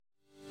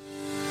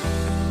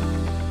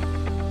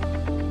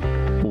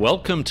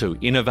Welcome to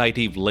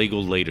Innovative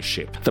Legal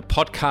Leadership, the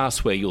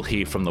podcast where you'll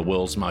hear from the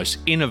world's most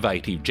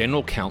innovative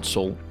general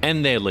counsel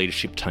and their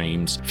leadership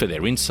teams for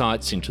their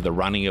insights into the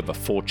running of a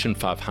Fortune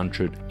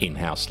 500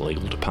 in-house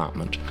legal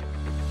department.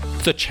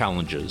 The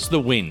challenges, the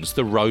wins,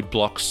 the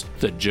roadblocks,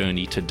 the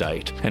journey to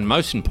date, and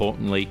most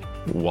importantly,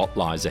 what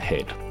lies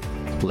ahead.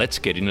 Let's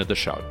get into the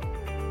show.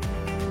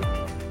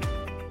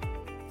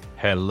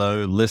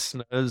 Hello,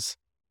 listeners.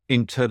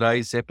 In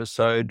today's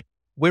episode,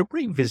 we're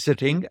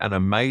revisiting an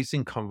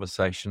amazing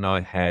conversation I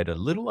had a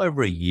little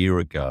over a year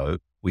ago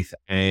with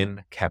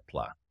Anne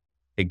Kapler,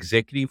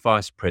 Executive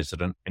Vice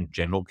President and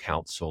General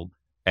Counsel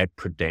at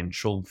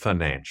Prudential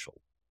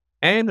Financial.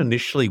 Anne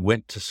initially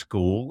went to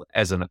school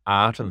as an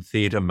art and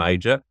theatre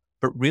major,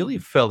 but really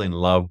fell in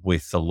love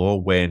with the law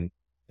when,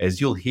 as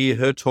you'll hear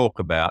her talk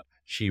about,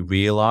 she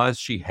realized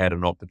she had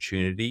an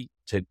opportunity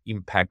to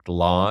impact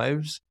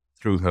lives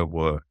through her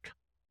work.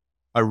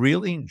 I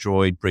really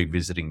enjoyed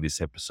revisiting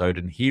this episode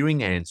and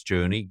hearing Anne's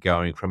journey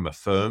going from a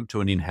firm to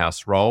an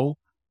in-house role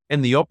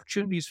and the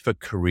opportunities for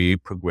career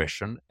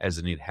progression as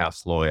an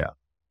in-house lawyer.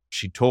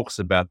 She talks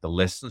about the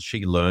lessons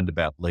she learned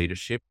about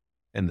leadership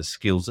and the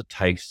skills it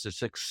takes to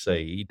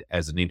succeed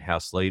as an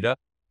in-house leader,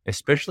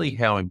 especially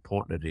how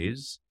important it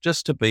is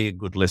just to be a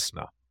good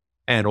listener.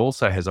 Anne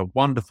also has a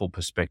wonderful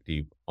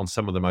perspective on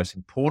some of the most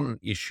important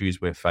issues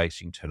we're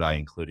facing today,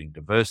 including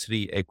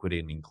diversity, equity,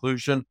 and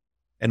inclusion,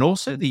 and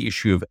also the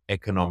issue of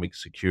economic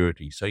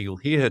security. So you'll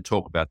hear her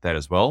talk about that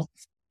as well.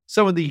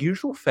 So in the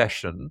usual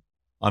fashion,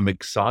 I'm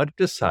excited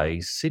to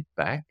say, sit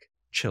back,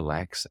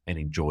 chillax, and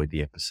enjoy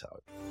the episode.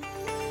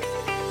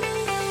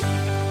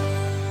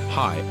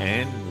 Hi,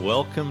 Anne.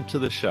 Welcome to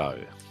the show.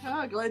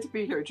 Oh, glad to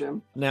be here,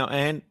 Jim. Now,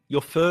 Anne,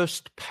 your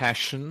first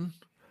passion,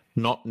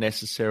 not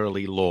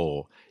necessarily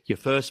law. Your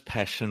first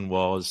passion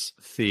was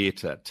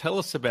theatre. Tell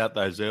us about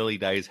those early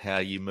days, how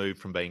you moved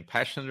from being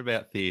passionate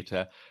about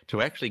theatre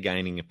to actually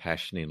gaining a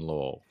passion in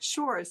law.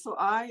 Sure. So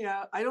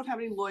I don't have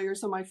any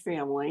lawyers in my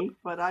family,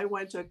 but I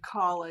went to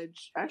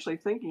college actually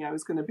thinking I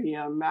was going to be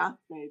a math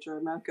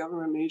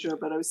government major,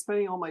 but I was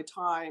spending all my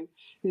time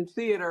in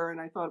theatre,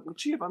 and I thought, well,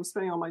 gee, if I'm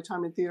spending all my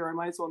time in theatre, I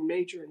might as well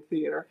major in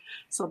theatre.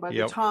 So by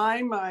the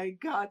time I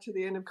got to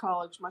the end of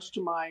college, much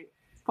to my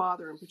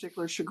father in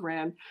particular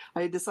chagrin,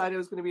 I had decided I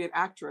was going to be an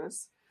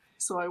actress.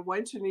 So I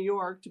went to New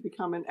York to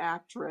become an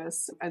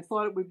actress and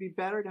thought it would be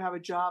better to have a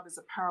job as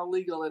a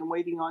paralegal and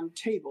waiting on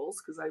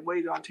tables, because I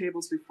waited on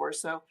tables before.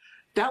 So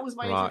that was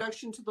my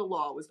introduction to the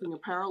law, was being a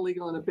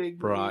paralegal in a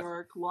big New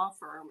York law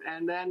firm.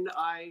 And then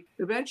I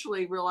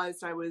eventually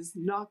realized I was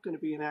not going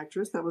to be an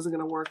actress. That wasn't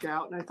going to work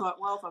out. And I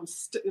thought, well,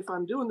 if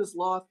I'm doing this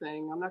law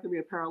thing, I'm not going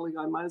to be a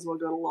paralegal. I might as well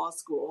go to law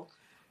school.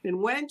 And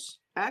went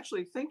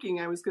actually thinking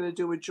I was going to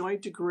do a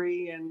joint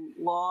degree in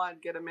law and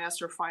get a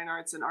Master of Fine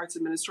Arts in Arts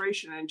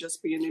Administration and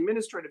just be in the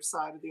administrative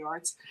side of the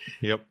arts.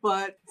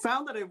 But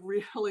found that I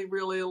really,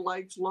 really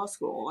liked law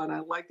school, and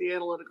I liked the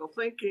analytical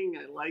thinking.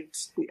 I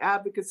liked the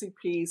advocacy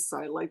piece.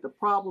 I liked the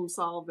problem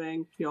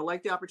solving, I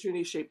liked the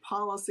opportunity to shape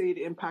policy,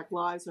 to impact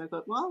lives. And I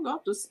thought, well,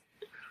 no,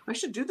 I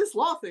should do this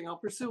law thing. I'll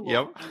pursue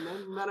law.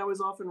 And then I was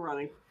off and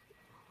running.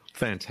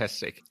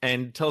 Fantastic.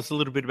 And tell us a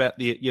little bit about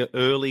your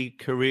early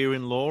career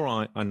in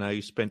law. I know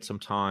you spent some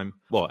time,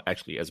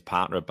 actually as a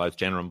partner of both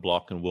Jenner &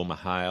 Block and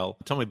WilmerHale.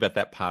 Tell me about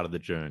that part of the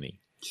journey.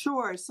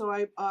 Sure. So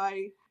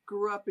I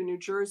grew up in New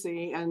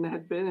Jersey and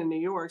had been in New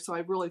York. So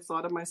I really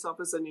thought of myself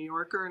as a New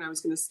Yorker, and I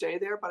was going to stay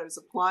there. But I was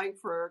applying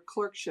for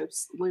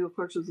clerkships, legal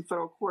clerkships in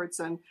federal courts,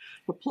 and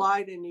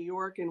applied in New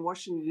York and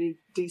Washington,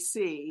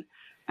 D.C.,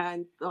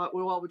 and thought,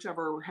 well,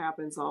 whichever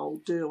happens, I'll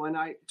do. And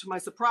to my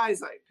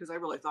surprise, because I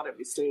really thought I'd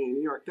be staying in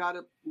New York, got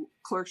a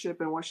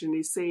clerkship in Washington,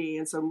 D.C.,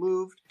 and so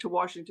moved to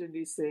Washington,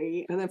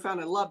 D.C., and then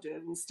found I loved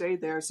it and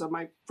stayed there. So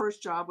my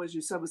first job, as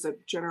you said, was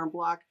at Jenner &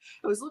 Block.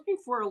 I was looking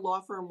for a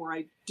law firm where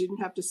I didn't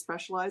have to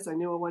specialize. I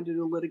knew I wanted to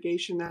do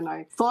litigation, and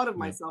I thought of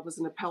myself as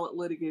an appellate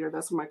litigator.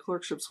 That's what my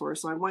clerkships were.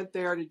 So I went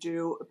there to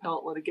do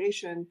appellate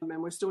litigation,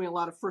 and was doing a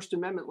lot of First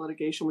Amendment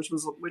litigation, which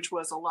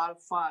was a lot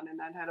of fun. And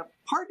then had a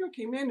partner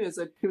came in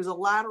he was a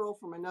lateral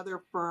from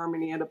another firm,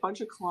 and he had a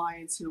bunch of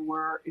clients who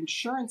were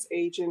insurance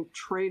agent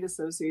trade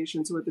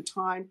associations who at the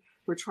time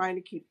were trying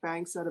to keep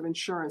banks out of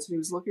insurance. And he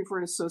was looking for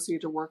an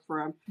associate to work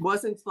for him.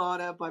 Wasn't thought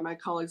of by my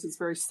colleagues as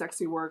very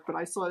sexy work, but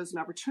I saw it as an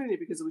opportunity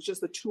because it was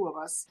just the two of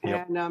us.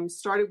 And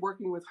started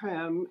working with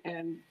him.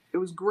 And it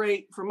was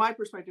great from my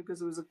perspective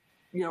because it was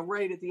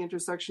right at the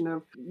intersection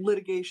of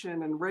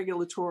litigation and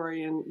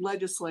regulatory and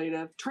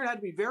legislative. Turned out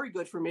to be very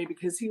good for me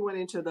because he went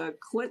into the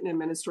Clinton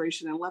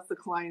administration and left the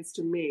clients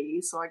to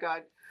me. So I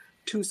got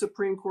 2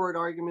 Supreme Court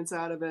arguments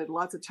out of it,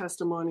 lots of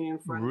testimony in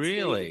front of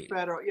state and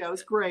federal. Yeah, it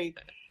was great.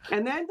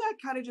 And then that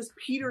kind of just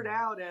petered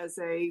out as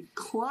a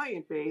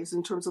client base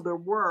in terms of their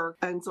work.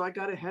 And so I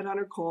got a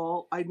headhunter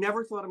call. I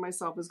never thought of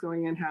myself as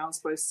going in-house,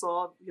 but I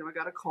saw, I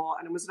got a call,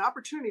 and it was an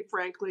opportunity,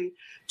 frankly,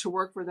 to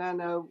work for then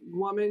a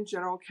woman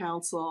general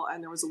counsel,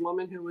 and there was a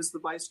woman who was the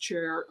vice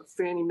chair of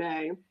Fannie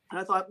Mae. And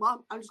I thought,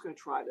 well, I'm just going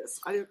to try this.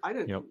 I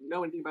didn't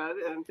know anything about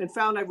it, and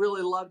found I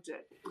really loved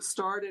it.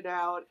 Started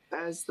out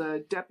as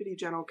the deputy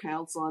general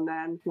counsel, and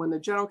then when the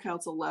general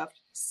counsel left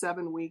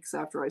 7 weeks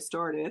after I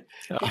started,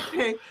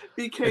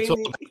 became it's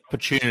all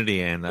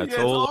opportunity, Anne. That's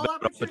all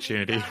about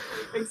opportunity.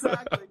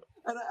 Exactly.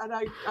 And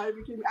I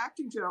became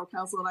acting general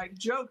counsel, and I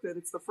joke that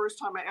it's the first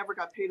time I ever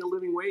got paid a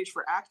living wage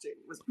for acting,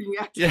 was being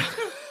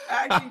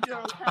acting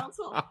general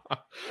counsel.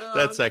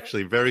 That's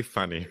actually very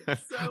funny. So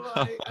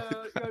I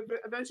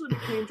eventually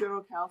became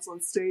general counsel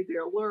and stayed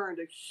there, learned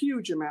a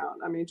huge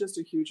amount. I mean, just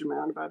a huge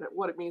amount about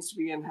what it means to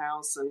be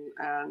in-house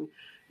and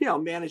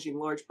managing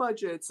large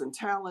budgets and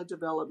talent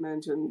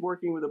development and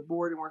working with a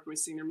board and working with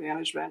senior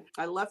management.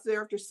 I left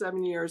there after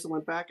 7 years and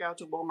went back out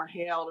to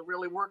WilmerHale to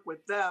really work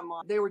with them.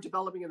 They were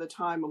developing at the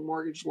time a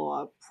mortgage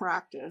law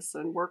practice,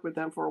 and worked with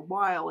them for a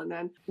while, and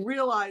then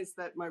realized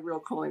that my real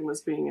calling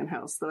was being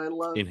in-house, that I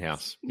love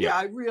in-house. Yeah,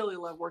 I really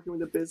love working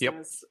with the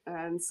business. Yep.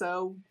 And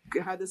so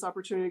I had this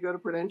opportunity to go to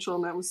Prudential,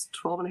 and that was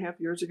 12 and a half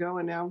years ago.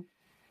 And now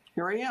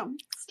here I am,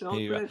 still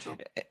at Prudential.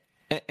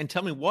 And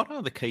tell me, what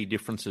are the key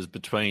differences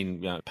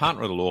between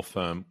partner at a law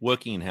firm,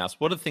 working in-house?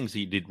 What are the things that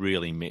you did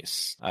really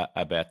miss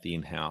about the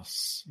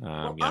in-house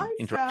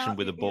interaction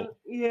with the board?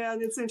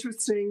 And it's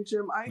interesting,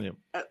 Jim.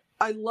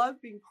 I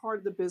love being part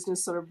of the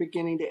business sort of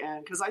beginning to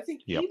end, because I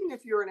think even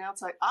if you're an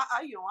outside,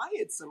 I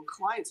had some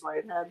clients who I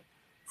had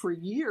for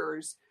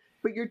years,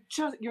 but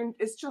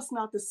it's just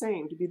not the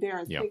same to be there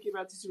and thinking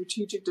about the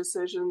strategic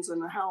decisions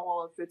and how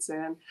all it fits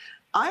in.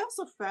 I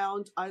also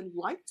found I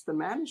liked the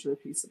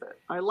management piece of it.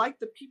 I liked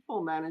the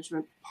people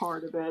management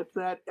part of it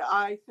that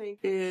I think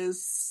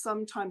is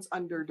sometimes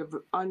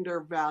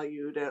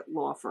undervalued at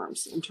law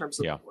firms in terms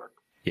of the work.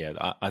 Yeah,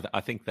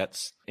 I think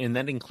that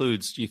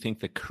includes, do you think,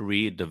 the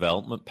career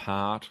development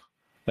part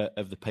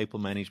of the people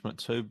management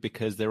too?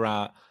 Because there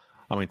are,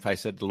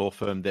 face it, the law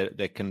firm,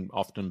 there can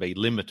often be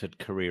limited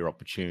career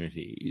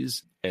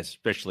opportunities,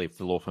 especially if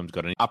the law firm's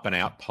got an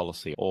up-and-out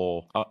policy.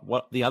 Or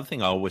the other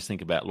thing I always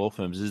think about law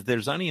firms is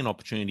there's only an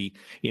opportunity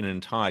in an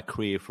entire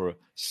career for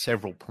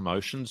several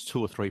promotions,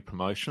 2 or 3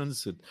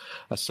 promotions,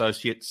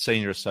 associate,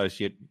 senior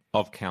associate,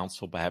 of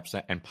counsel perhaps,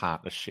 and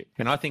partnership.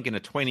 And I think in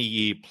a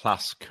 20-year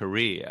plus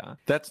career,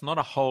 that's not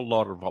a whole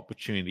lot of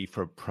opportunity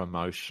for a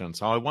promotion.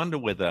 So I wonder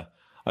whether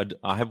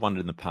I have wondered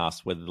in the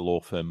past whether the law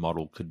firm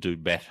model could do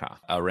better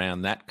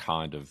around that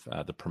kind of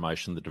the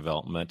promotion, the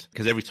development.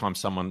 Because every time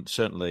someone,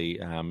 certainly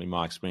in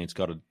my experience,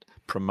 got a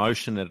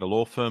promotion at a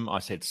law firm, I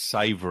said,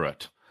 savor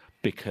it,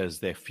 because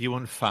they're few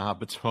and far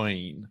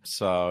between.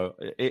 So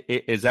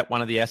is that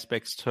one of the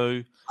aspects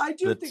too? I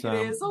do think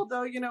it is,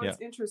 although, it's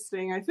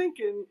interesting. I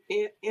think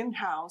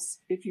in-house,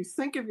 if you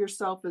think of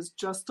yourself as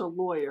just a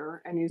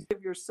lawyer and you think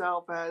of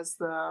yourself as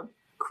the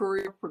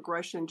career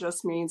progression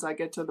just means I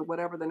get to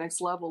whatever the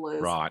next level is.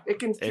 Right. It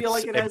can feel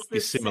like it has the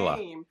similar.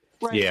 Same.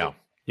 Right. Yeah.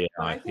 Yeah,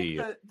 I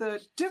think the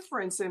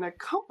difference in a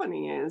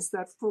company is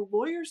that for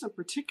lawyers in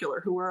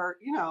particular, who are,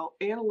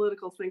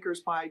 analytical thinkers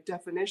by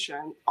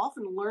definition,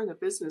 often learn the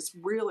business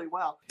really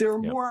well. There are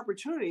more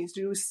opportunities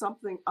to do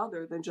something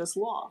other than just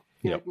law.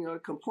 You know,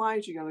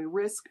 compliance, you got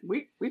risk.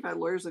 We've had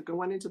lawyers that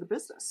went into the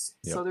business.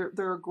 So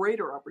there are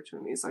greater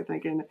opportunities, I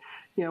think,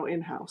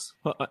 in-house.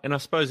 Well, and I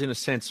suppose in a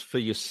sense for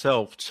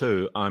yourself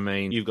too,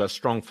 you've got a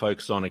strong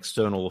focus on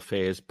external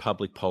affairs,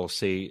 public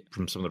policy.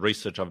 From some of the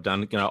research I've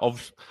done,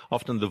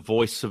 often the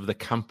voice of the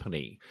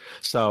company.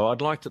 So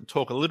I'd like to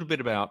talk a little bit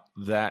about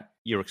that,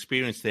 your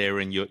experience there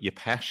and your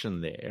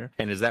passion there.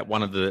 And is that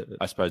one of the,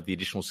 I suppose, the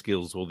additional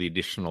skills or the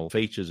additional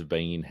features of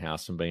being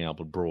in-house and being able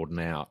to broaden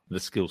out the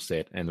skill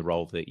set and the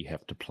role that you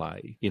have to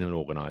play in an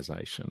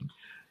organization?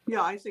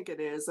 Yeah, I think it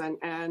is.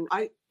 And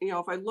I,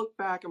 if I look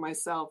back at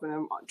myself and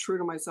I'm true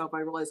to myself, I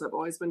realize I've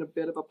always been a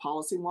bit of a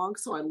policy wonk.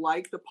 So I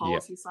like the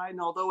policy side.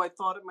 And although I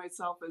thought of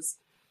myself as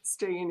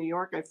staying in New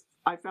York,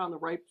 I found the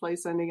right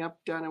place ending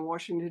up down in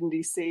Washington,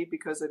 D.C.,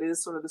 because it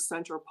is sort of the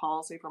center of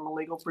policy from a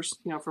legal,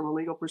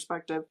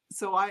 perspective.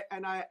 So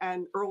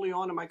and early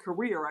on in my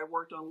career, I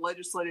worked on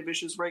legislative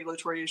issues,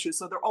 regulatory issues.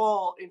 So they're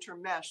all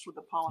intermeshed with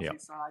the policy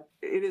side.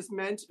 It is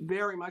meant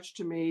very much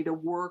to me to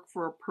work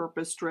for a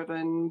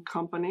purpose-driven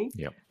company,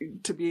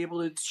 to be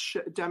able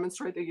to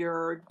demonstrate that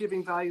you're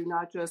giving value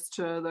not just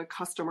to the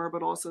customer,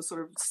 but also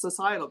sort of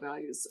societal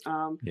values.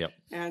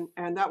 And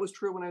that was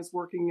true when I was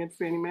working at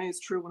Fannie Mae. It's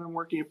true when I'm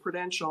working at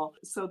Prudential.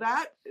 So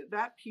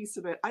that piece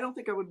of it, I don't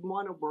think I would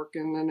want to work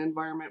in an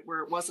environment where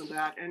it wasn't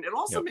that. And it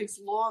also makes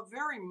law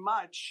very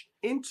much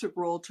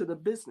integral to the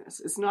business.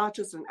 It's not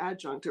just an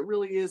adjunct. It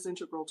really is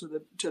integral to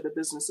the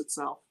business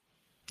itself.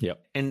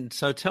 Yep. And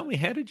so tell me,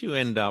 how did you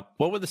end up,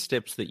 what were the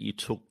steps that you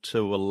took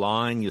to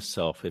align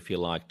yourself, if you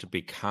like, to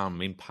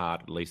become, in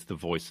part at least, the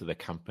voice of the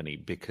company?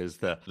 Because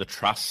the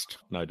trust,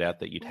 no doubt,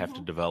 that you'd have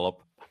to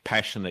develop,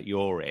 passion at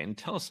your end.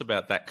 Tell us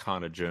about that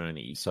kind of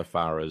journey so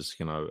far as,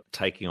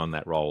 taking on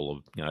that role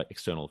of,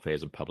 external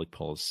affairs and public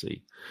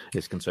policy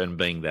is concerned,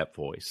 being that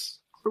voice.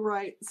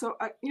 Right. So,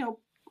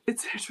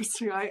 it's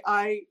interesting.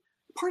 I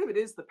part of it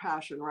is the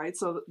passion, right?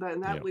 So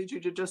that leads you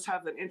to just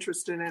have an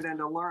interest in it and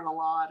to learn a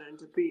lot and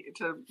to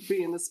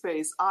be in the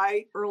space.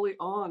 I early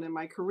on in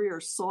my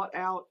career sought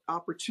out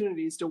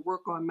opportunities to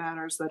work on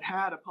matters that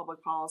had a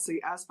public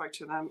policy aspect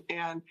to them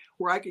and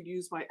where I could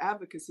use my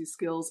advocacy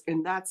skills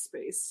in that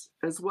space,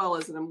 as well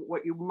as in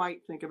what you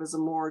might think of as a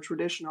more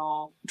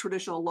traditional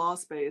law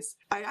space.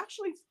 I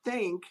actually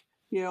think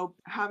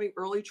having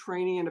early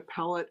training in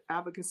appellate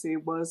advocacy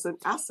was an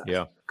asset.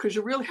 Yeah. Because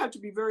you really have to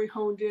be very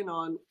honed in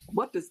on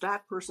what does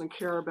that person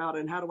care about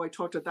and how do I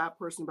talk to that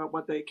person about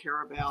what they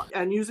care about,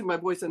 and using my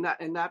voice in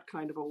that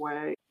kind of a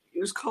way.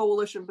 There's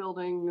coalition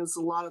building is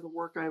a lot of the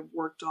work I've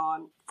worked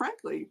on.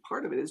 Frankly,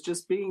 part of it is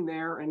just being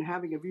there and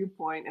having a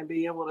viewpoint and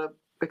being able to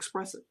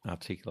express it.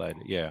 Articulate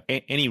it, yeah.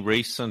 Any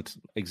recent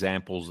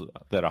examples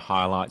that are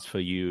highlights for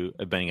you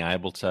of being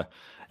able to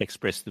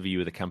express the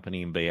view of the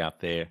company and be out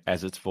there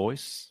as its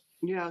voice?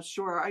 Yeah,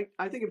 sure.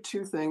 I think of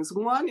two things.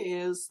 One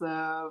is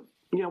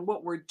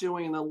what we're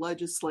doing in the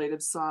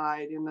legislative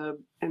side in the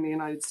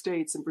United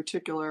States in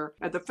particular,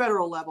 at the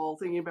federal level,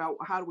 thinking about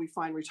how do we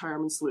find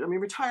retirement solutions. I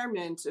mean,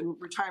 retirement and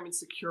retirement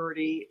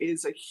security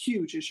is a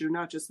huge issue,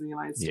 not just in the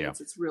United States.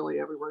 Yeah. It's really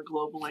everywhere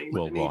globally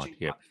with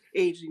an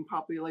aging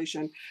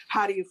population.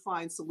 How do you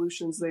find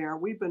solutions there?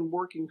 We've been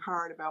working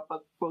hard about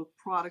both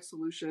product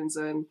solutions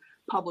and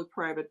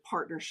public-private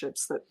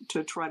partnerships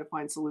to try to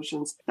find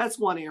solutions. That's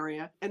one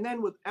area. And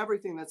then with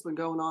everything that's been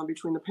going on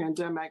between the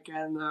pandemic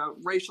and the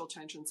racial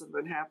tensions that have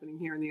been happening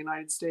here in the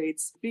United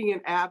States, being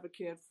an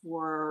advocate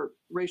for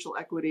racial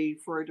equity,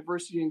 for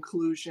diversity and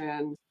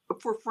inclusion,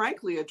 for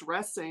frankly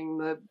addressing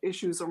the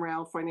issues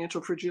around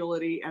financial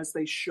fragility as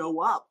they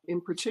show up,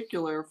 in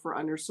particular for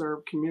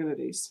underserved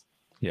communities.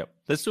 Yep.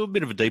 Let's do a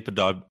bit of a deeper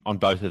dive on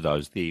both of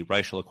those, the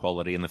racial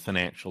equality and the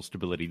financial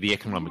stability, the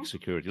economic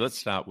security. Let's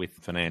start with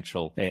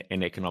financial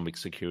and economic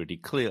security.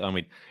 Clearly, I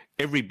mean,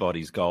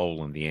 everybody's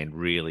goal in the end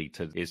really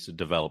is to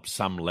develop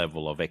some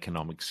level of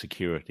economic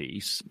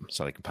security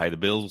so they can pay the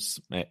bills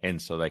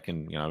and so they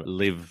can,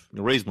 live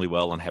reasonably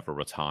well and have a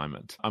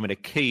retirement. I mean, a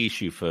key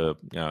issue for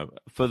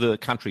the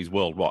countries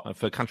worldwide,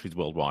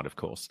 of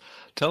course.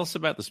 Tell us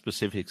about the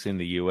specifics in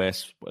the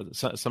US,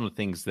 some of the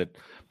things that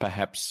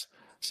perhaps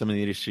some of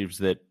the initiatives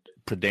that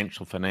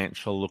Prudential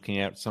Financial looking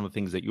at, some of the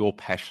things that you're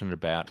passionate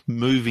about,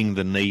 moving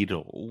the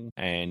needle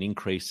and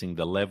increasing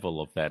the level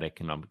of that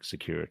economic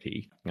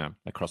security,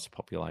 across the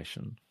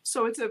population.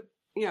 So it's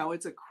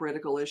a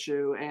critical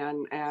issue,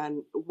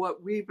 and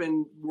what we've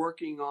been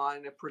working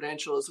on at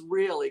Prudential is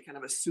really kind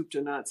of a soup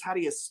to nuts. How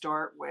do you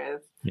start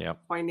with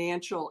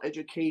financial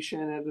education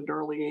at an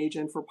early age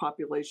and for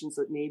populations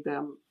that need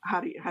them?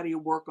 How do you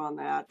work on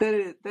that?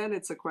 Then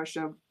it's a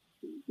question of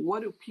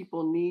what do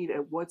people need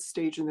at what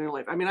stage in their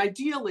life? I mean,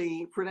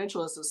 ideally,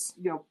 Prudential is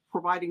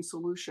providing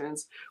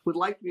solutions, would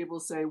like to be able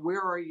to say,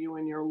 where are you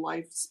in your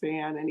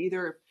lifespan? And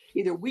either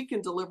we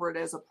can deliver it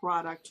as a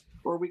product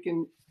or we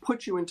can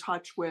put you in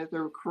touch with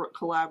or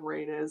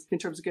collaborate in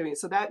terms of giving it.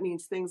 So that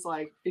means things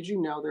like, as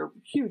you know, there are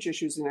huge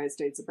issues in the United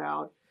States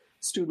about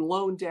student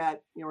loan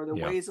debt. Are there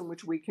ways in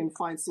which we can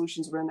find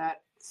solutions around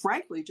that?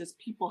 Frankly, just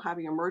people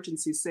having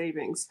emergency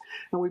savings.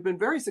 And we've been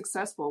very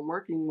successful in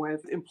working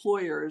with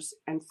employers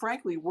and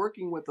frankly,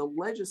 working with the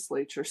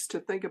legislatures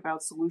to think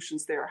about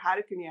solutions there. How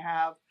can you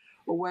have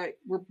a way?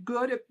 We're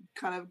good at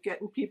kind of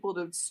getting people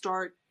to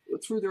start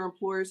through their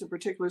employers in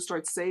particular,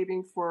 start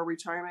saving for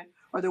retirement.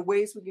 Are there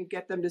ways we can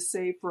get them to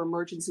save for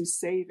emergency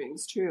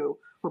savings too,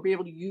 or be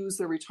able to use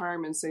their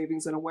retirement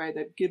savings in a way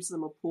that gives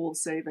them a pool of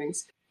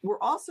savings? We're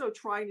also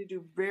trying to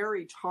do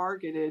very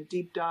targeted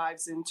deep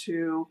dives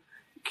into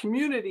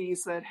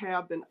communities that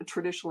have been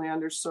traditionally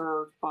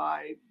underserved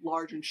by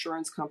large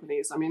insurance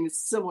companies. I mean, it's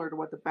similar to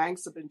what the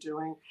banks have been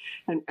doing,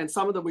 and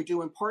some of them we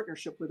do in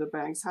partnership with the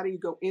banks. How do you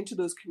go into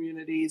those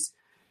communities,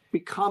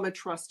 become a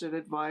trusted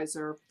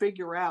advisor,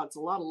 figure out, it's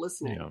a lot of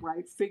listening,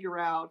 right? Figure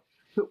out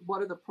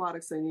what are the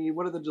products they need,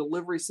 what are the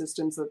delivery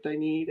systems that they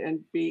need,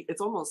 and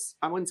it's almost,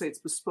 I wouldn't say it's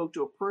bespoke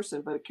to a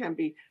person, but it can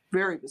be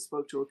very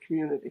bespoke to a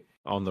community.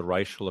 On the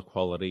racial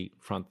equality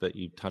front that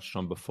you touched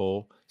on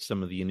before,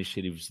 some of the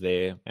initiatives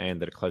there and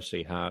that are close to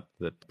your heart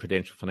that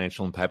Prudential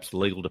Financial and perhaps the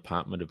legal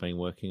department have been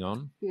working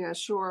on? Yeah,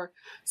 sure.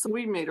 So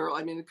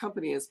the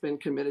company has been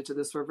committed to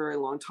this for a very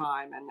long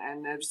time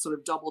and have sort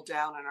of doubled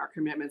down on our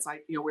commitments.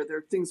 Where there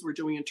are things we're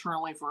doing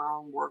internally for our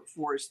own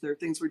workforce, there are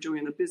things we're doing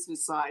on the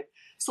business side,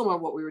 similar to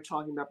what we were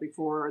talking about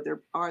before.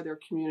 Are there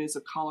communities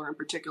of color in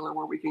particular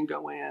where we can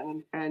go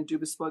in and do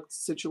bespoke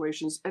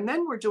situations? And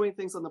then we're doing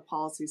things on the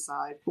policy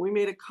side. We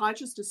made a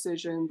conscious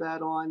decision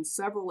that on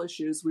several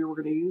issues, we were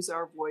going to use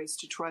our voice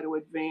to try to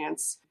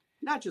advance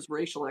not just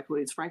racial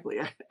equity, it's frankly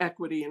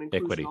equity and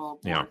inclusion.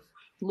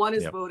 One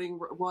is voting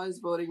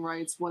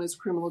rights, one is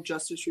criminal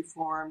justice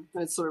reform,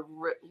 and it's sort of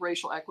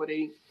racial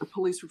equity and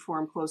police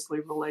reform closely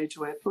related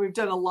to it. But we've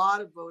done a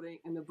lot of voting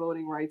in the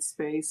voting rights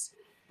space.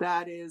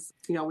 that is,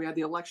 we had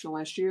the election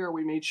last year.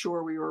 We made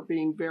sure we were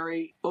being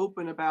very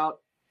open about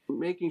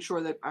making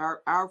sure that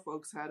our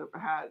folks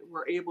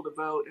were able to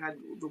vote, had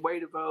the way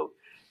to vote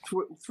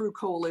through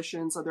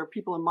coalitions. So there are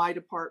people in my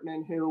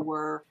department who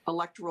were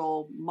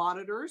electoral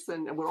monitors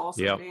and would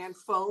also man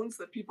phones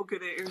that people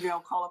could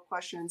call up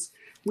questions.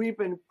 We've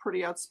been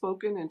pretty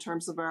outspoken in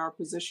terms of our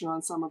position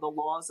on some of the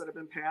laws that have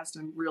been passed,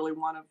 and really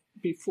want to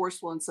be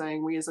forceful in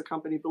saying we as a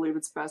company believe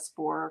it's best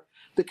for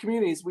the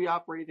communities we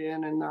operate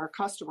in and our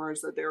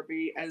customers that there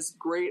be as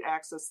great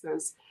access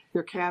as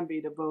there can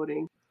be to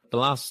voting. The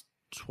last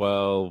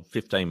 12,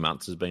 15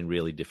 months has been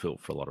really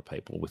difficult for a lot of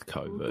people with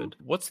COVID.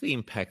 Mm-hmm. What's the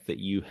impact that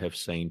you have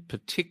seen,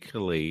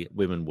 particularly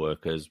women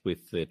workers,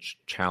 with the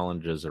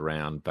challenges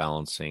around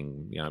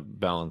balancing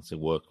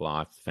work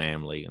life,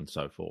 family, and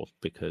so forth?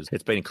 Because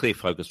it's been a clear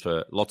focus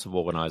for lots of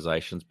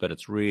organisations, but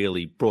it's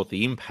really brought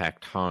the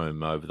impact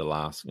home over the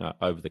last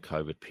over the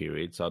COVID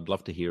period. So I'd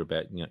love to hear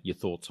about your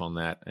thoughts on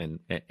that and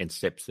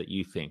steps that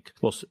you think,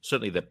 well,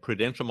 certainly that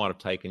Prudential might have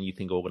taken, you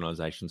think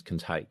organisations can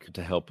take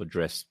to help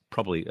address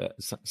probably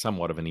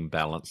somewhat of an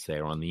imbalance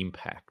there on the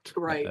impact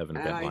of an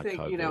event like COVID.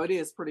 And I think, it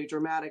is pretty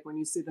dramatic when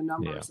you see the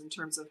numbers in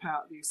terms of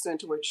how the extent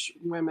to which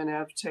women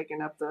have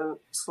taken up the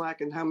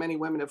slack and how many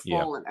women have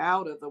fallen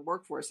out of the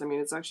workforce. I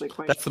mean, it's actually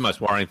quite... That's the most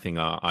worrying thing,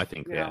 I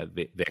think,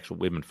 the actual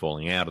women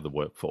falling out of the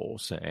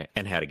workforce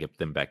and how to get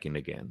them back in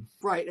again.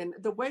 Right. And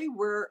the way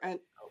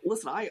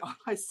listen, I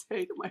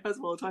say to my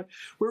husband all the time,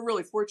 we're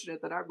really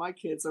fortunate that my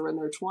kids are in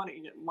their 20s.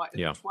 In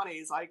their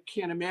 20s, I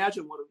can't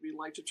imagine what it would be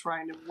like to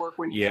try and work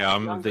when you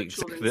have younger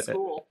children in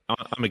school.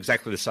 I'm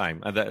exactly the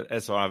same.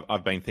 So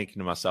I've been thinking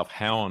to myself,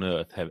 how on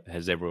earth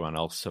has everyone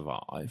else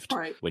survived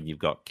when you've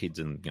got kids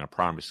in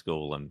primary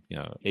school and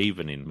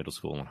even in middle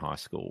school and high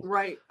school?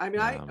 Right. I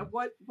mean,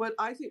 what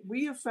I think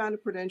we have found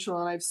at Prudential,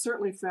 and I've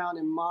certainly found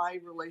in my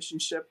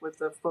relationship with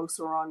the folks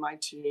who are on my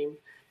team,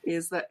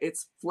 is that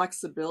its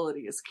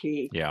flexibility is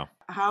key. Yeah.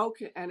 How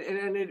can and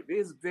it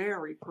is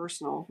very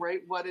personal, right?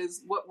 What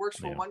works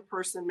for one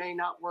person may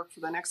not work for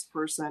the next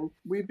person.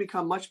 We've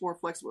become much more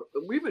flexible.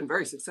 We've been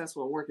very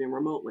successful in working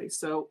remotely.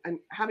 So, and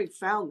having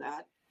found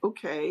that,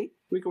 okay,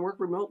 we can work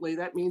remotely.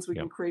 That means we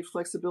can create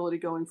flexibility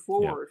going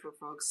forward for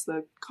folks.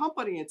 The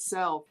company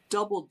itself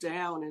doubled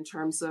down in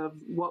terms of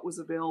what was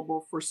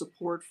available for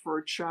support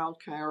for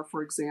childcare,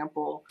 for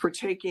example, for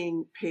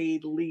taking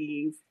paid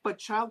leave. But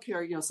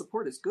childcare,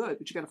 support is good,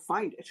 but you got to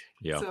find it.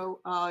 Yeah.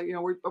 So,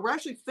 we're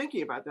actually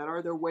thinking about that.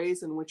 Are there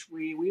ways in which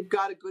we've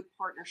got a good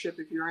partnership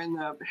if you're in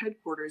the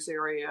headquarters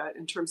area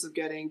in terms of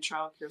getting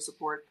childcare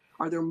support?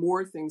 Are there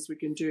more things we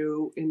can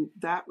do in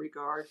that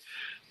regard?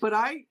 But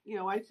I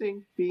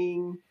think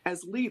being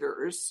as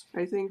leaders,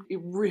 I think it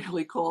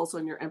really calls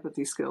on your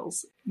empathy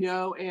skills,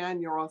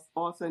 and your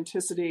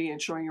authenticity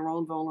and showing your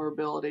own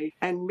vulnerability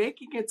and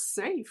making it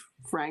safe,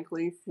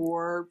 frankly,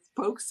 for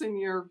folks in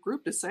your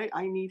group to say,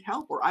 I need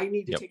help, or I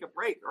need to take a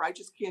break, or I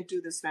just can't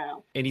do this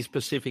now. Any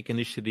specific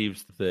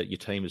initiatives that your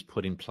team has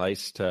put in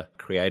place to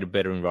create a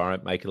better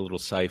environment, make it a little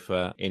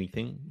safer,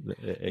 anything?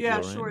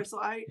 Yeah, sure. So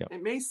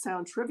it may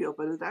sound trivial,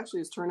 but it actually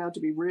has turned out to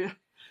be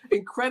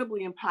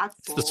incredibly impactful.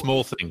 It's the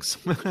small things.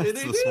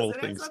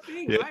 It ends up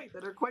being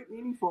that are quite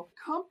meaningful.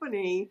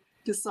 Company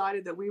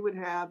decided that we would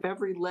have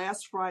every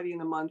last Friday in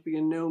the month be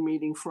a no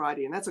meeting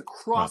Friday, and that's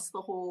across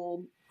the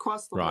whole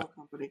whole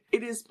company.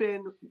 It has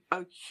been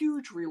a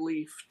huge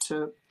relief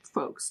to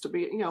folks to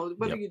be,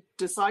 whether you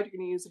decide you're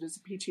going to use it as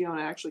a PTO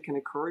and actually can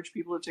encourage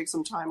people to take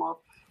some time off,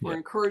 or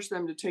encourage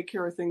them to take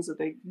care of things that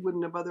they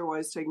wouldn't have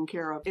otherwise taken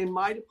care of. In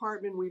my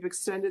department, we've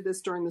extended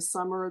this during the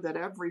summer that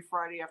every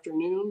Friday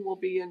afternoon will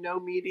be a no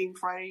meeting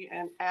Friday.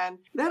 And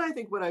then I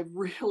think what I've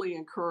really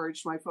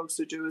encouraged my folks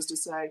to do is to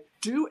say,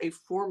 do a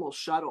formal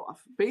shut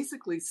off.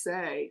 Basically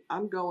say,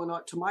 I'm going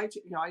on to my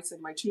team. I said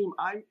to my team,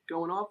 I'm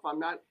going off. I'm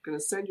not going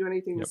to send you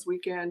anything this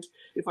weekend.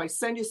 If I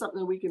send you something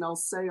the weekend, I'll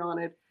say on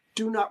it,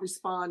 do not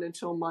respond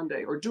until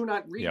Monday, or do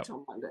not read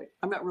till Monday.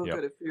 I'm not real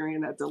good at fearing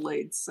that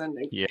delayed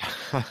sending. Yeah.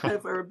 If I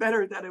were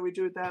better at that, I would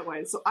do it that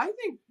way. So I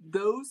think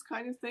those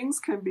kind of things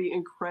can be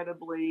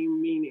incredibly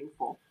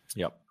meaningful.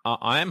 Yep.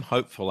 I am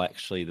hopeful,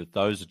 actually, that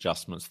those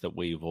adjustments that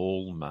we've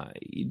all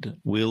made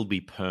will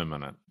be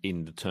permanent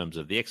in the terms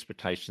of the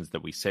expectations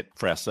that we set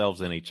for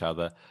ourselves and each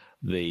other,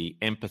 the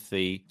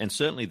empathy, and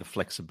certainly the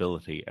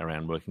flexibility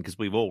around working, because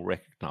we've all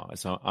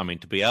recognized,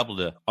 to be able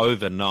to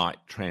overnight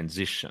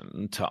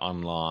transition to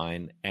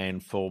online,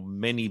 and for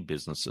many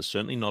businesses,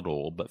 certainly not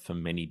all, but for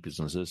many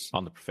businesses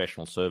on the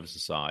professional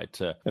services side,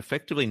 to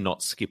effectively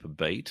not skip a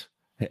beat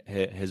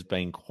has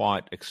been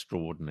quite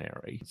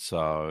extraordinary.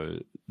 So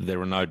there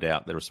are no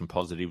doubt there are some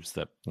positives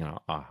that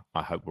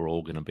I hope we're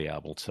all going to be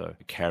able to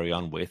carry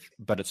on with,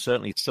 but it's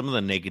certainly some of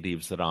the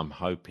negatives that I'm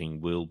hoping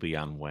will be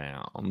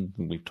unwound.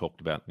 We've talked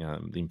about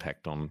the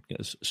impact on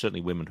certainly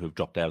women who have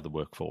dropped out of the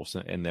workforce,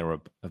 and there are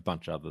a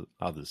bunch of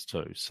others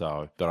too.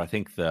 So, but I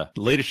think the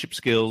leadership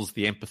skills,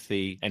 the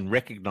empathy, and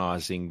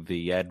recognizing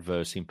the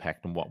adverse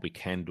impact and what we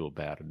can do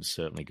about it is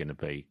certainly going to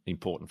be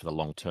important for the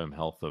long-term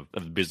health of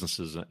the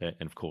businesses and,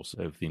 of course,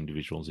 of the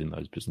individuals in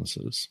those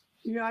businesses.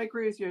 Yeah, I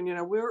agree with you.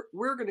 And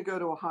we're going to go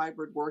to a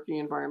hybrid working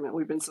environment.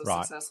 We've been so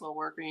Right. successful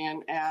working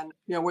in, and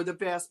where the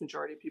vast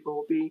majority of people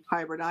will be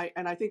hybrid.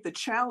 I think the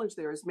challenge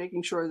there is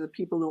making sure that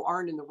people who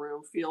aren't in the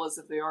room feel as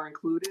if they are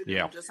included.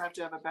 Yeah. And we just have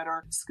to have a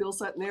better skill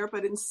set in there.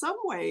 But in some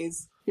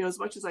ways, as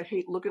much as I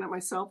hate looking at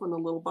myself in the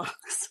little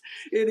box,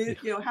 it is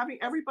having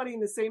everybody in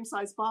the same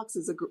size box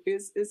is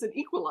an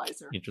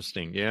equalizer.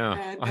 Interesting.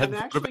 Yeah. And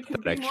actually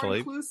can be more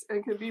inclusive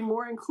and can be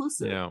more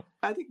inclusive. Yeah.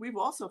 I think we've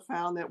also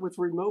found that with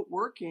remote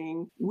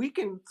working, we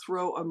can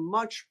throw a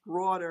much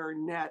broader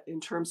net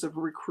in terms of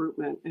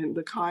recruitment and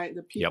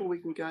the people we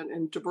can get,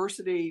 and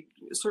diversity,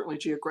 certainly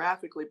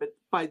geographically, but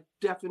by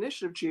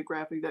definition of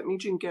geographic, that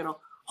means you can get a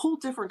whole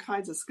different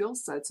kinds of skill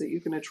sets that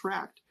you can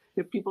attract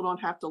if people don't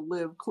have to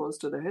live close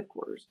to the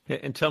headquarters. Yeah,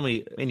 and tell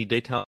me, any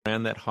detail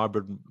around that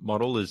hybrid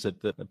model? Is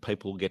it that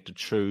people get to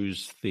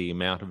choose the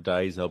amount of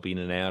days they'll be in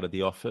and out of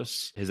the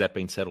office? Has that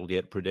been settled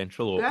yet,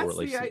 Prudential, or at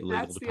least the legal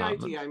that's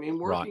department? The idea. I mean,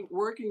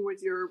 working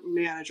with your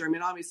manager. I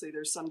mean, obviously,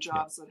 there's some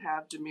jobs that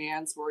have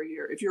demands where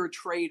if you're a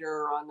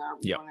trader on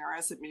their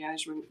asset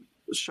management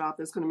shop,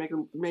 that's going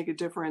to make a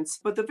difference.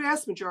 But the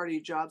vast majority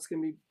of jobs can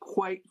be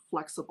quite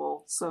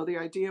flexible. So the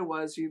idea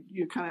was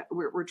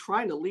we're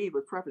trying to lead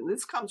with preference.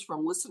 This comes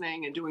from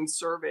listening and doing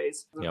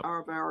surveys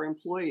of our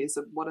employees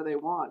of what do they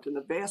want, and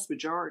the vast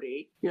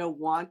majority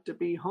want to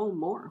be home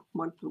more,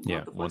 want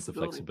the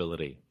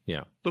flexibility.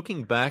 Yeah.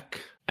 Looking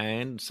back,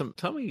 and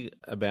tell me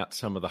about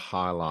some of the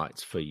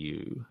highlights for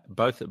you,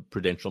 both at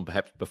Prudential and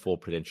perhaps before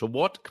Prudential.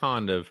 What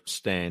kind of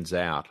stands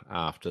out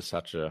after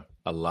such a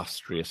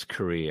illustrious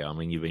career? I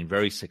mean, you've been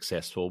very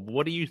successful.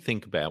 What do you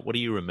think about? What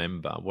do you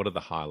remember? What are the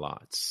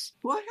highlights?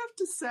 Well, I have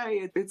to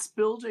say it's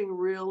building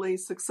really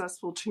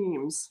successful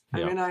teams.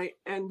 Yeah. I mean,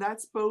 and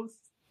that's both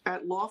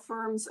at law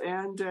firms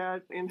and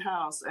at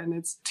in-house. And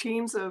it's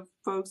teams of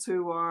folks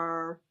who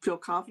feel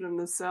confident in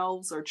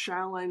themselves, are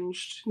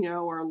challenged,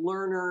 are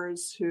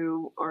learners,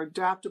 who are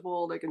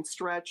adaptable, they can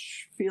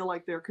stretch, feel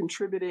like they are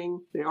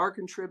contributing,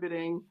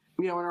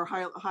 and are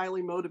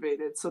highly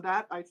motivated. So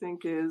that, I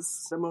think,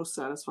 is the most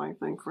satisfying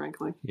thing,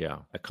 frankly. Yeah,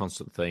 a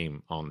constant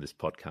theme on this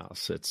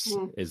podcast.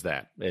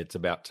 It's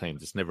about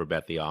teams. It's never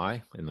about the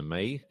I and the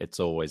me. It's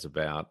always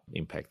about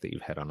impact that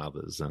you've had on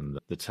others and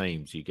the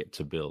teams you get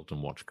to build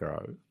and watch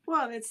grow.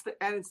 Well, and it's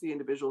the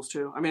individuals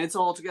too. I mean, it's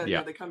all together.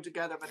 Yeah. They come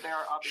together, but there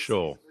are obviously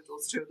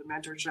individuals too, the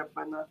mentorship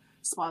and the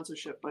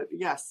sponsorship. But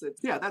yes,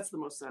 that's the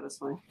most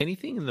satisfying.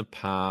 Anything in the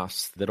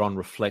past that on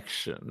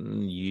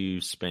reflection you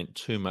spent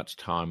too much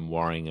time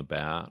worrying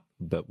about,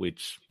 but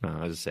which,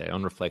 as I say,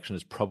 on reflection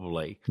is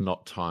probably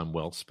not time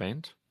well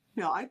spent?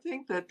 I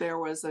think that there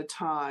was a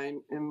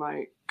time in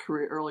my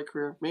early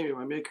career, maybe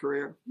my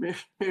mid-career, maybe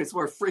it's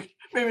more free,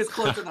 maybe it's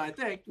closer than I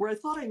think, where I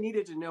thought I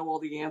needed to know all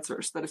the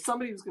answers. That if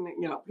somebody was going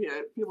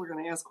to, people are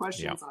going to ask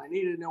questions, and I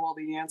needed to know all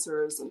the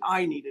answers, and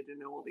I needed to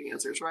know all the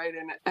answers, right?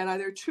 And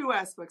there are two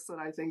aspects that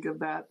I think of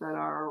that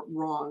are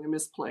wrong and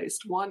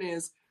misplaced. One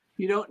is,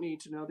 you don't need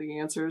to know the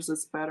answers.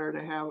 It's better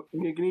to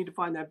you need to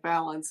find that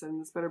balance,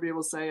 and it's better to be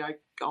able to say,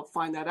 I'll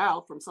find that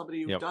out from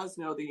somebody who does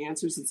know the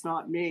answers. It's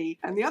not me.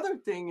 And the other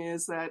thing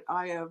is that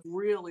I have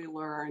really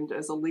learned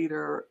as a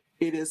leader,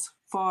 it is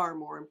far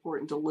more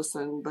important to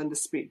listen than to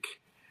speak.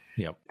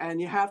 Yep. And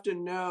you have to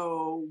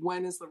know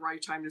when is the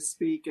right time to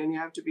speak, and you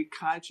have to be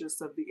conscious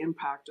of the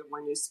impact of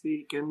when you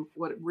speak. And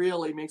what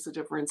really makes a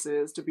difference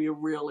is to be a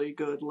really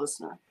good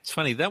listener. It's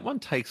funny,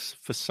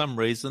 for some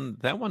reason,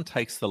 that one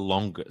takes the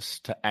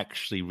longest to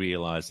actually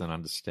realize and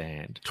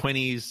understand.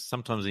 20s,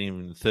 sometimes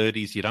even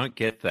 30s, you don't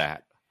get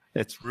that.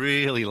 It's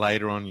really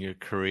later on in your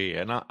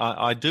career. And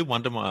I do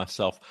wonder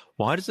myself,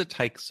 why does it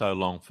take so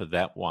long for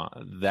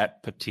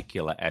that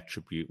particular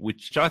attribute,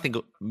 which I think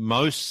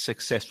most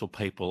successful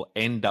people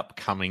end up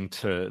coming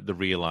to the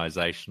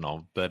realization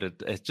of, but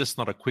it's just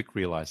not a quick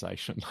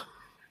realization.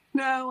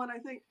 No, and I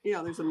think,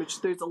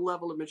 there's a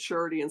level of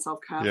maturity and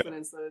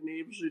self-confidence that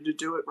enables you to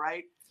do it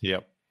right.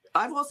 Yep.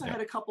 I've also had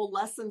a couple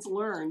lessons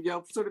learned,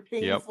 sort of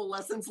painful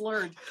lessons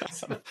learned.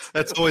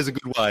 That's always a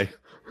good way.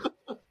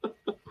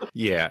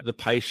 Yeah, the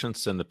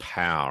patience and the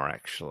power,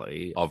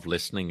 actually, of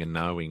listening and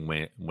knowing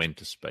when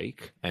to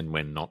speak and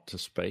when not to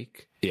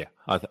speak. Yeah,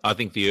 I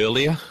think the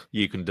earlier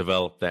you can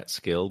develop that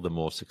skill, the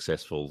more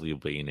successful you'll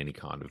be in any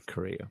kind of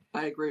career.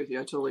 I agree with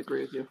you. I totally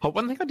agree with you. Oh,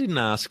 one thing I didn't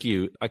ask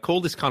you, I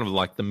call this kind of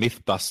like the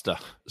Mythbuster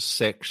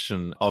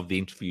section of the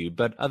interview,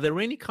 but are there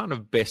any kind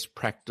of best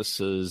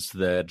practices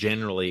that are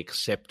generally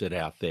accepted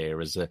out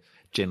there as a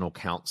general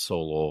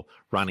counsel or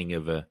running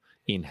of a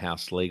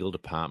in-house legal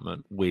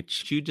department,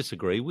 which you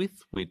disagree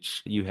with,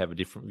 which you have a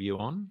different view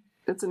on?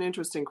 It's an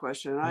interesting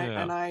question.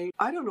 I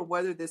don't know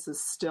whether this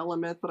is still a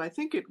myth, but I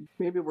think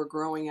maybe we're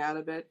growing out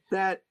of it,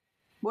 that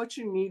what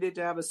you needed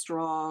to have a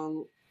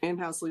strong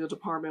in-house legal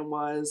department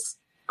was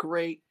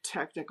great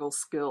technical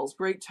skills,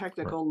 great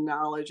technical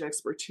knowledge,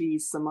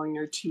 expertise among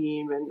your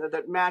team, and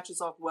that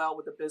matches off well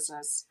with the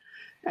business.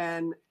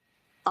 And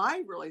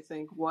I really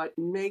think what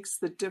makes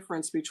the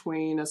difference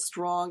between a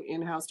strong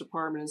in-house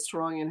department and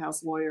strong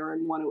in-house lawyer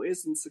and one who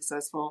isn't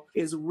successful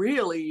is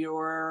really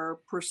your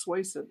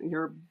persuasive,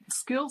 your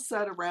skill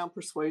set around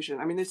persuasion.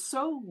 I mean, there's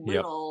so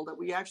little that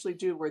we actually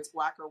do where it's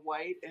black or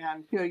white.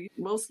 And,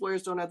 most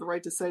lawyers don't have the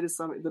right to say to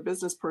the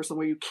business person,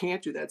 well, you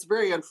can't do that. It's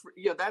very,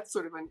 that's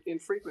sort of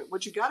infrequent.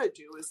 What you got to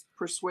do is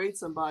persuade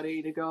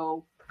somebody to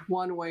go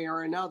one way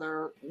or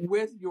another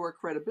with your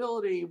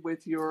credibility,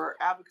 with your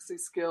advocacy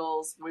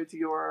skills, with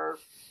your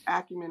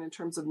acumen in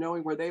terms of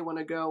knowing where they want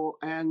to go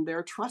and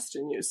their trust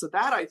in you. So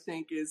that, I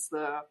think, is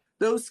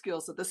those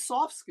skills, that the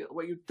soft skill,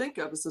 what you think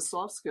of as the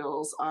soft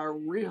skills, are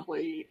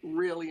really,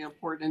 really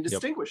important and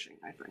distinguishing,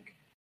 I think.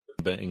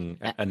 Being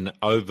an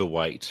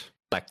overweight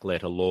black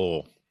letter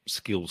law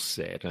skill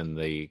set and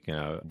the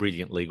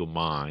brilliant legal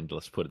mind,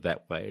 let's put it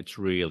that way, it's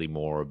really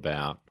more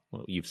about,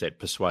 well, you've said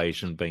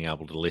persuasion, being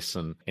able to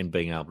listen and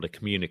being able to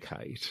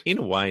communicate in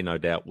a way, no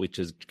doubt, which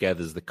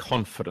gathers the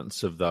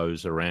confidence of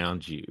those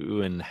around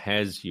you and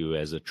has you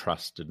as a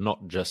trusted,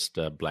 not just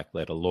a black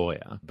letter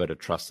lawyer, but a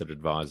trusted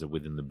advisor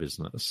within the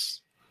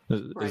business.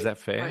 Is that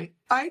fair? Right.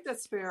 I think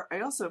that's fair. I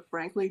also,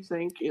 frankly,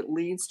 think it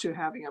leads to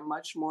having a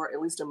much more,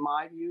 at least in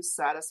my view,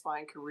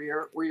 satisfying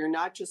career where you're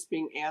not just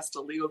being asked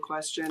a legal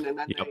question and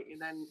then,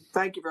 and then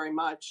thank you very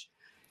much.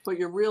 But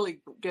you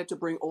really get to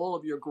bring all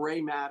of your gray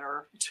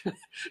matter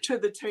to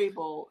the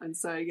table and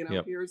say,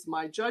 here's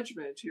my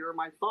judgment, here are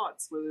my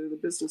thoughts, whether they're the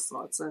business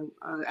thoughts,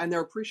 and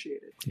they're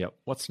appreciated. Yep.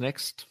 What's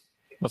next?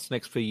 What's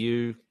next for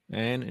you,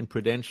 Anne, in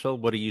Prudential?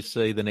 What do you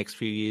see the next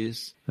few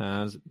years?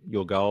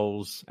 Your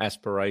goals,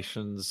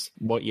 aspirations,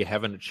 what you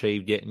haven't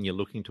achieved yet and you're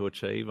looking to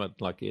achieve? I'd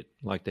like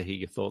to hear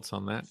your thoughts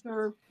on that.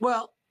 Sure.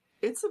 Well,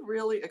 it's a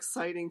really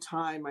exciting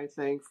time, I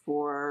think,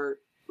 for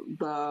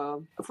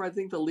I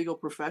think the legal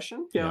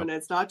profession, and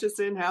it's not just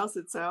in-house,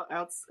 it's out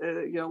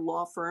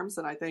law firms.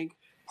 And I think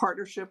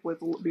partnership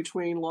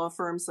between law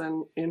firms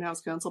and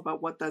in-house counsel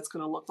about what that's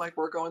going to look like.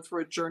 We're going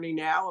through a journey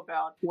now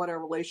about what our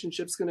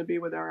relationship's going to be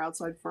with our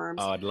outside firms.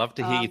 Oh, I'd love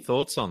to hear your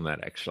thoughts on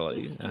that,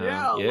 actually.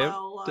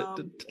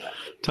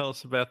 Tell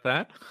us about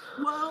that.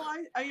 Well,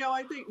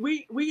 I think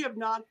we have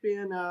not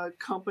been a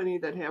company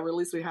that have, or at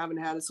least we haven't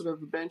had a sort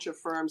of a bench of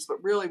firms,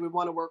 but really we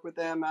want to work with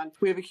them. And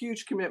we have a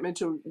huge commitment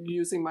to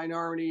using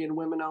minority and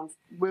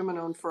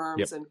women-owned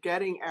firms and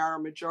getting our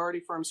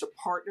majority firms to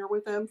partner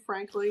with them,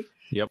 frankly.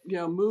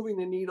 Moving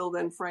the needle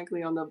then,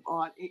 frankly, on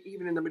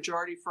even in the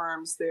majority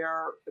firms,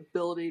 their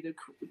ability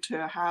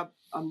to have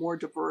a more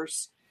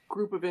diverse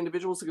group of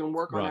individuals who can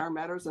work on our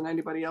matters than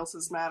anybody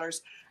else's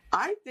matters.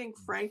 I think,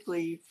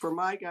 frankly, for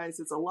my guys,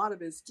 it's a lot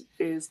of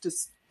is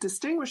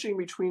distinguishing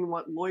between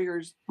what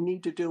lawyers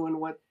need to do and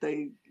what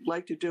they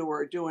like to do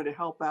or are doing to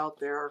help out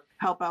their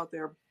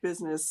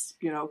business,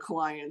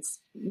 clients.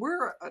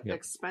 We're an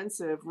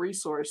expensive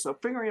resource, so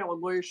figuring out what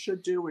lawyers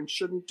should do and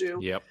shouldn't do,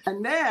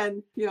 and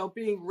then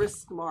being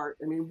risk smart.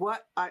 I mean,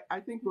 I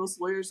think most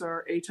lawyers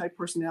are A-type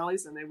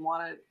personalities, and they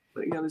want to.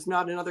 There's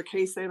not another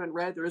case they haven't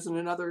read. There isn't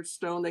another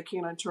stone they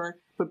can't unturned.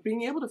 But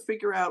being able to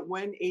figure out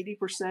when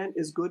 80%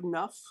 is good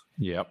enough,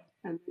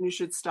 and you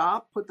should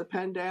stop, put the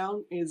pen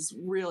down, is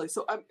really.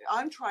 So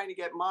I'm trying to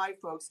get my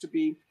folks to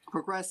be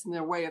progress in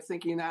their way of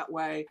thinking that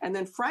way, and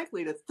then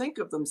frankly to think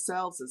of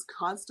themselves as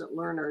constant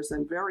learners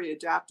and very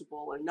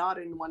adaptable, and not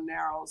in one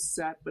narrow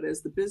set, but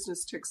as the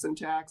business ticks and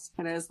tacks,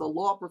 and as the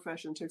law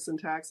profession ticks and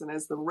tacks, and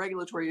as the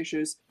regulatory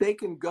issues, they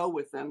can go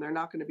with them. They're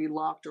not going to be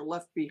locked or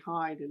left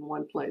behind in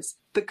one place.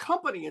 The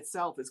company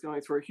itself is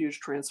going through a huge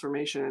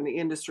transformation, and the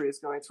industry is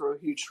going through a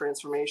huge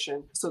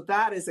transformation. So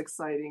that is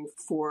exciting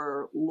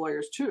for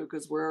lawyers too,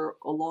 because we're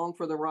along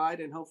for the ride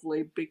and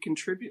hopefully big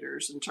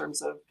contributors in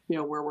terms of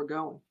where we're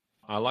going.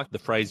 I like the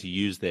phrase you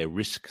use there,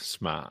 risk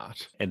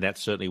smart, and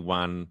that's certainly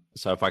one.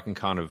 So if I can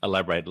kind of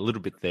elaborate a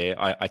little bit there,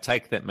 I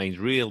take that means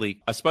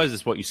really, I suppose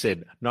it's what you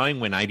said, knowing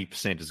when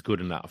 80% is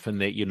good enough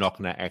and that you're not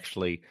going to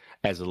actually,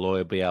 as a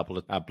lawyer, be able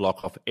to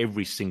block off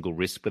every single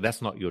risk, but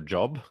that's not your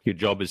job. Your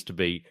job is to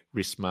be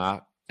risk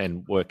smart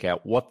and work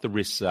out what the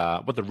risks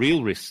are, what the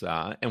real risks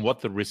are, and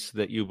what the risks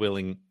that you're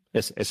willing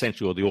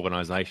essentially, or the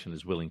organisation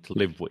is willing to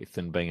live with,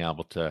 and being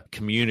able to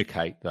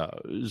communicate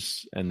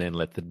those and then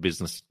let the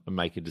business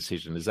make a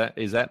decision. Is that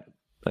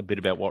a bit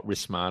about what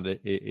risk smart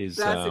is?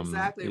 That's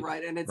exactly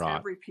right. And it's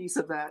every piece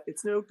of that.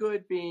 It's no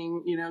good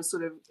being,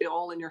 sort of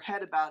all in your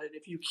head about it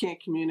if you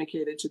can't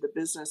communicate it to the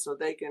business so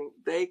they can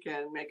make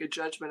a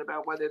judgment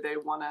about whether they're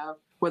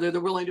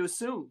willing to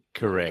assume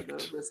correct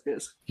the risk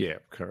is. Yeah,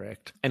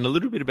 correct. And a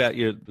little bit about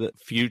the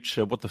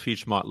future, what the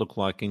future might look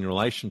like in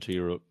relation to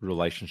your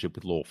relationship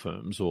with law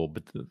firms, or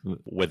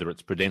whether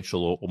it's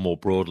Prudential or more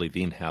broadly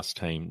the in-house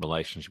team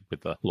relationship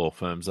with the law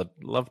firms. I'd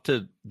love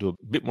to do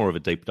a bit more of a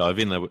deep dive,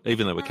 even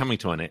though we're coming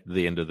to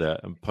the end of the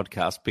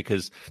podcast,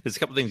 because there's a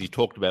couple of things you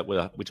talked about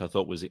which I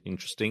thought was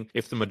interesting.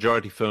 If the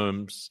majority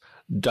firms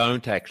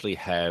don't actually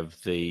have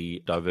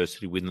the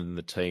diversity within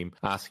the team,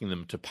 asking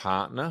them to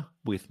partner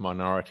with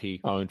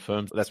minority-owned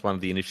firms. That's one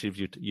of the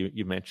initiatives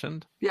you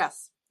mentioned.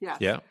 Yes.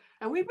 Yeah.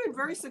 And we've been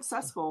very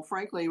successful,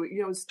 frankly.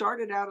 It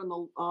started out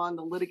on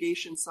the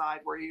litigation side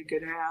where you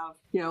could have,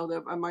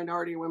 a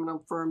minority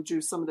women-owned firm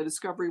do some of the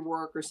discovery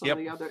work or some of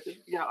the other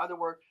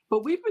work.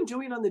 But we've been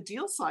doing on the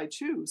deal side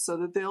too, so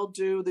that they'll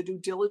do the due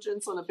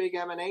diligence on a big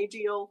M&A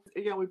deal.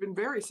 We've been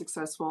very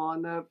successful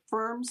on the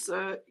firms.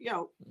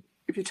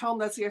 If you tell them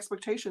that's the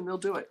expectation, they'll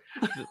do it.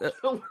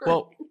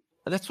 Well,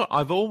 that's what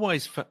I've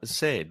always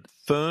said.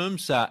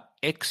 Firms are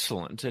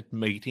excellent at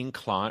meeting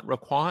client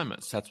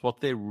requirements. That's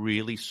what they're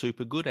really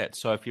super good at.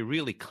 So if you're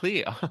really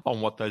clear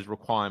on what those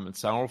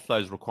requirements are, if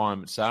those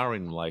requirements are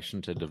in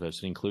relation to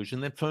diversity and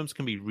inclusion, then firms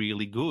can be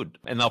really good.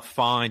 And they'll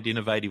find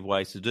innovative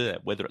ways to do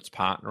that, whether it's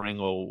partnering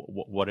or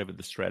whatever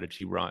the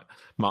strategy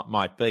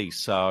might be.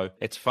 So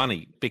it's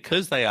funny,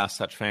 because they are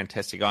such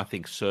fantastic, I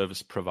think,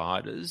 service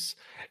providers,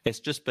 it's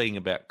just being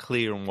about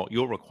clear on what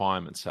your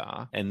requirements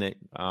are. And that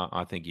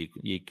I think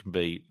you can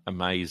be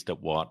amazed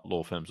at what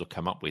law firms will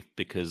come up with,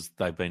 because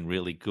they've been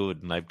really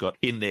good and they've got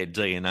in their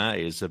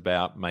DNA is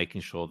about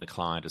making sure the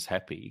client is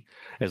happy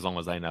as long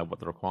as they know what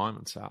the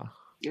requirements are.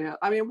 Yeah,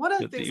 I mean, one of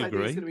the things I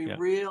think is going to be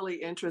really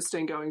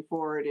interesting going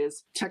forward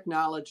is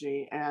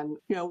technology. And,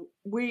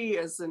 we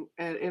as an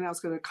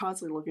in-house going to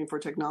constantly looking for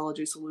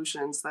technology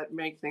solutions that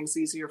make things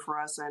easier for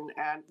us. And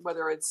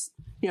whether it's,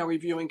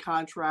 reviewing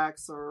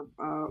contracts or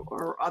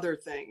other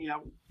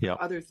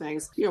other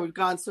things, we've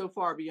gone so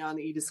far beyond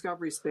the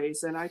e-discovery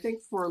space. And I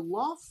think for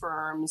law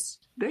firms,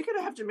 they're going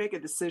to have to make a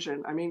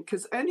decision. I mean,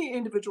 because any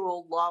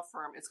individual law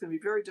firm, it's going to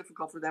be very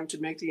difficult for them to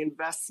make the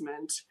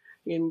investment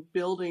in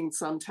building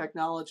some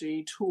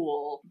technology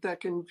tool that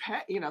can,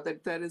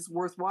 that is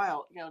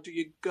worthwhile. Do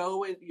you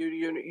go and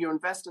you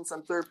invest in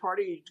some third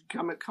party, you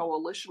become a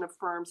coalition of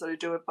firms that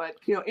do it? But,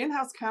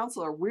 in-house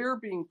counsel, we're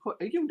being put,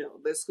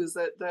 this because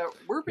that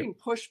we're being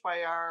pushed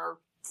by our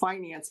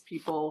finance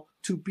people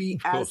to be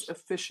as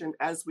efficient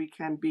as we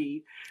can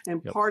be.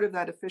 And part of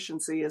that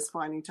efficiency is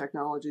finding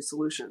technology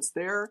solutions.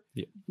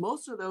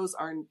 Most of those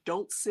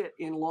don't sit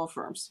in law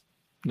firms.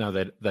 No,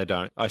 they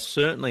don't. I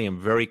certainly am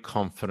very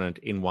confident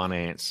in one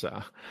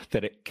answer,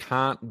 that it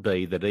can't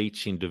be that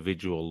each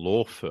individual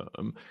law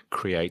firm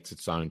creates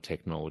its own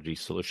technology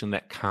solution.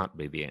 That can't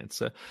be the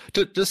answer.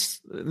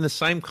 Just in the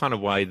same kind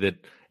of way that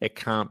it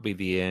can't be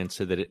the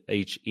answer that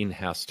each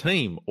in-house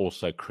team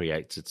also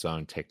creates its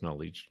own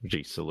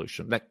technology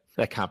solution.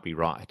 That can't be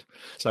right.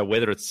 So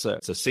whether it's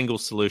a single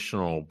solution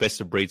or best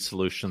of breed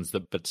solutions,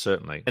 but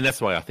certainly, and that's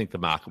the way I think the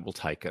market will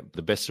take it.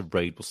 The best of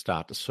breed will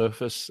start to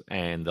surface,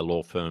 and the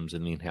law firms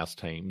and the in-house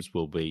teams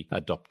will be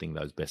adopting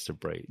those best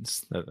of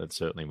breeds. That's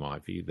certainly my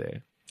view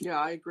there. Yeah,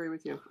 I agree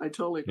with you. I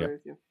totally agree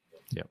with you.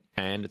 Yeah.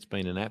 And it's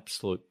been an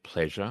absolute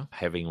pleasure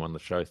having you on the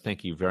show.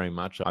 Thank you very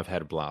much. I've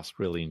had a blast.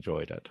 Really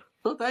enjoyed it.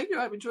 Well, thank you.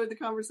 I've enjoyed the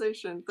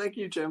conversation. Thank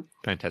you, Jim.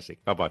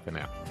 Fantastic. Bye-bye for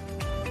now.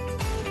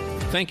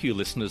 Thank you,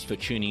 listeners, for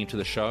tuning into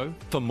the show.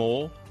 For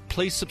more,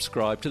 please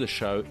subscribe to the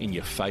show in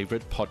your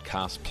favourite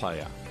podcast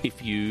player.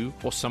 If you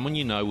or someone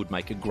you know would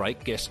make a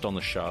great guest on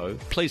the show,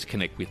 please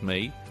connect with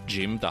me,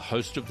 Jim, the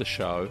host of the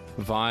show,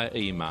 via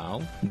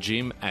email,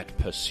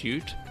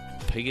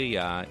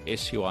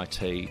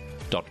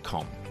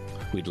 jim@persuit.com.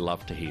 We'd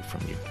love to hear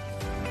from you.